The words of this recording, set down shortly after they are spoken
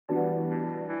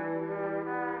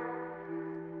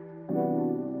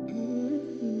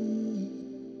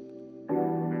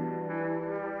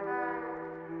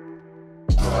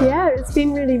it's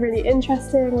been really, really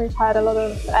interesting. We've had a lot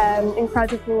of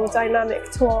incredible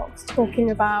dynamic talks talking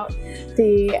about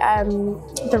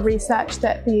the research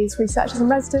that these researchers and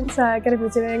residents are going to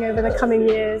be doing over the coming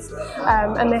years,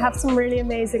 and they have some really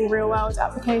amazing real-world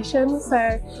applications.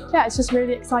 So yeah, it's just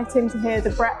really exciting to hear the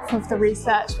breadth of the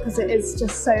research because it is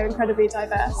just so incredibly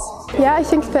diverse. Yeah, I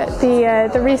think that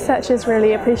the researchers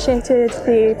really appreciated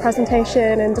the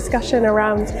presentation and discussion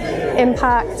around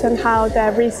impact and how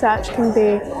their research can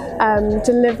be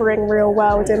delivering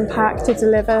real-world impact to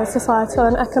deliver societal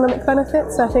and economic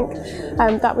benefits. So I think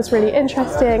that was really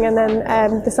interesting. And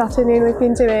then this afternoon we've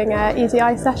been doing an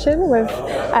EDI session with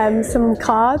some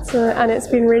cards, and it's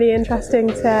been really interesting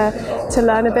to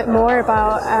learn a bit more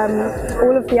about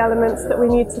all of the elements that we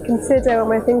need to consider when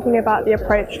we're thinking about the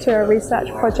approach to a research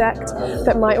project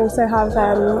that might also have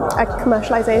a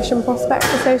commercialisation prospect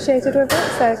associated with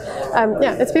it. So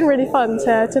yeah, it's been really fun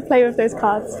to play with those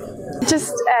cards.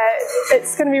 Just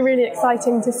it's going to be really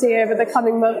exciting to see over the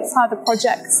coming months how the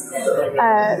projects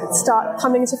start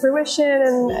coming to fruition,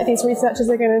 and these researchers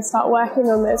are going to start working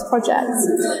on those projects.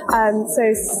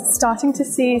 So starting to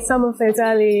see some of those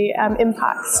early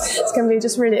impacts, it's going to be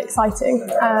just really exciting.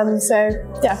 So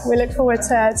yeah, we look forward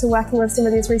to working with some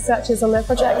of these researchers on their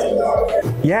project.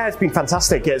 Yeah, it's been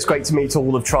fantastic. Yeah, it's great to meet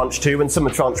all of tranche 2 and some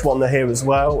of tranche 1 are here as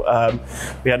well.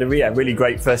 We had a really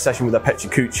great first session with our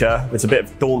PechaKucha. It was a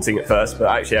bit daunting at first, but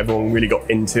actually everyone really got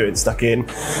into it and stuck in.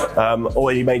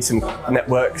 Already made some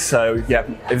networks, so yeah,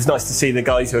 it was nice to see the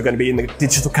guys who are going to be in the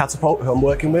digital Catapult who I'm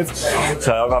working with.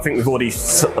 So I think we've already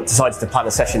decided to plan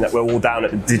a session that we're all down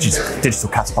at the digital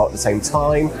Catapult at the same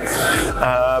time.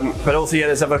 But also, yeah,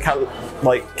 there's other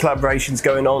collaborations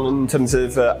going on in terms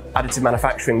of additive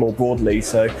manufacturing more broadly.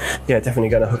 So yeah, definitely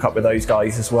going to hook up with those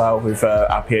guys as well, with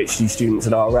our PhD students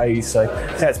and RAs. So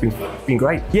yeah, it's been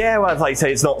great. Yeah, well, I'd like to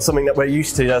say it's not something that we're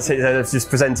used to. Just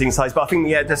presenting slides, but I think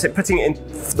yeah, that's it, putting it in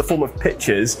the form of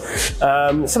pictures.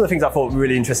 Some of the things I thought were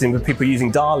really interesting were people using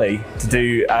DALL-E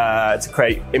to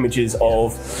create images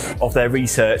of their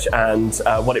research and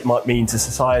what it might mean to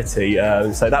society.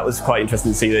 So that was quite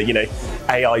interesting to see that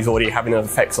AI is already having an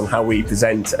effect on how we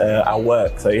present our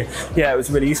work. So yeah, it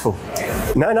was really useful.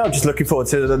 No, I'm just looking forward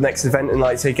to the next event and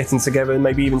like say getting together and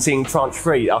maybe even seeing tranche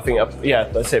 3. I think yeah,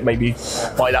 that's it. Maybe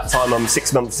by that time I'm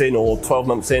 6 months in or 12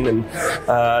 months in, and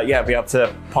yeah, be able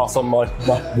to pass on my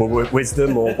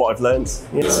wisdom or what I've learned.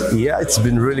 Yes. Yeah, it's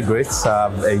been really great.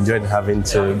 I've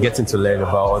enjoyed getting to learn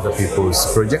about other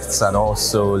people's projects and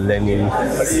also learning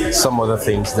some other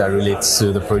things that relate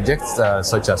to the project,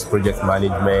 such as project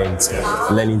management,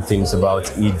 learning things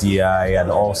about EDI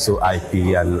and also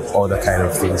IP and other kind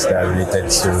of things that are related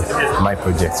to my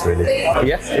project, really.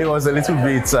 Yeah, it was a little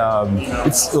bit,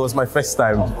 it was my first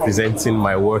time presenting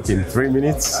my work in 3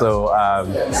 minutes, so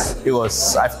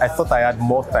I thought I had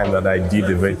more time than I did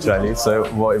eventually,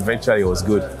 well, eventually it was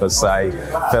good because I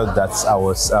felt that I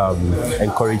was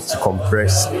encouraged to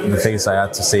compress the things I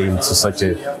had to say into such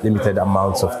a limited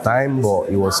amount of time, but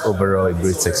it was overall a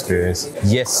great experience.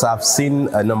 Yes, I've seen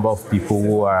a number of people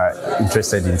who are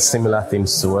interested in similar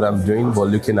things to what I'm doing, but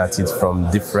looking at it from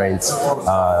different,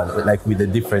 with a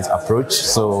different approach,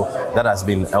 so that has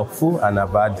been helpful, and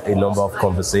I've had a number of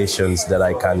conversations that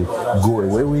I can go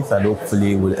away with and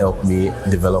hopefully will help me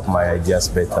develop my ideas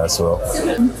better as well.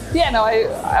 Yeah, no,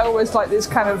 I always like these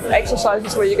kind of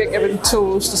exercises where you get given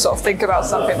tools to sort of think about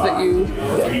something that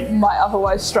you might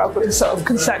otherwise struggle to sort of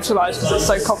conceptualise because it's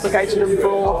so complicated and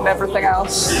broad and everything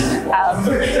else.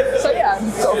 So yeah, I'm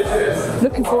sort of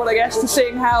looking forward, I guess, to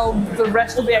seeing how the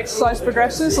rest of the exercise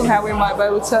progresses and how we might be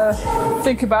able to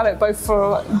think about it both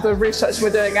for the research we're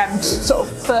doing and sort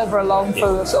of further along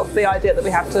for sort of the idea that we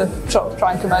have to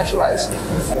try and commercialise.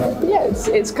 Yeah,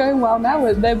 it's going well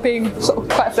now. They're being sort of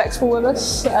quite flexible with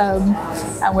us,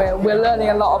 and we're learning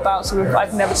a lot about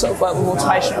I've never sort of worked with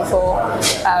automation before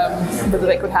with a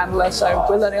liquid handler, so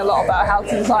we're learning a lot about how to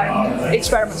design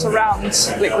experiments around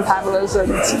liquid handlers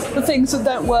and the things that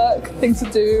don't work, things to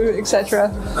do,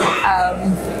 etc.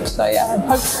 So yeah, I'm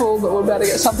hopeful that we'll be able to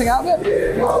get something out of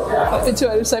it. A bit too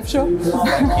early to say for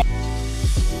sure.